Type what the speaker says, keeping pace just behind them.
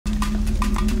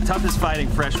toughest fighting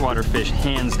freshwater fish,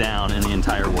 hands down, in the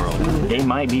entire world. They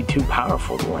might be too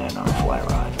powerful to land on a fly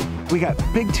rod. We got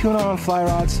big tuna on fly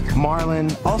rods,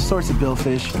 marlin, all sorts of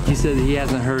billfish. He said that he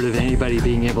hasn't heard of anybody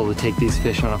being able to take these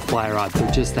fish on a fly rod.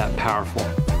 They're just that powerful.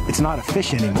 It's not a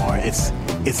fish anymore, it's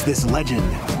this legend.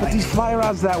 But these fly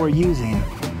rods that we're using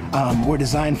were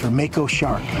designed for mako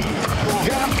shark.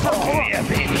 Oh, yeah,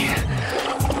 baby.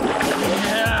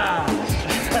 Yeah.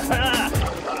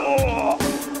 Oh.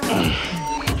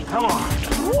 Come on.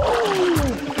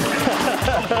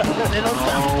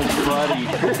 Oh, buddy.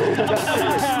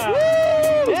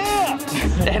 Yeah!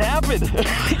 It happened.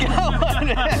 We got one.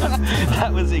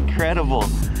 That was incredible.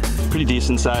 Pretty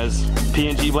decent size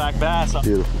PNG black bass.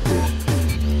 Beautiful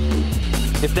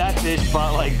fish. If that fish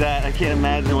fought like that, I can't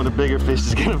imagine what a bigger fish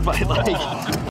is gonna fight like.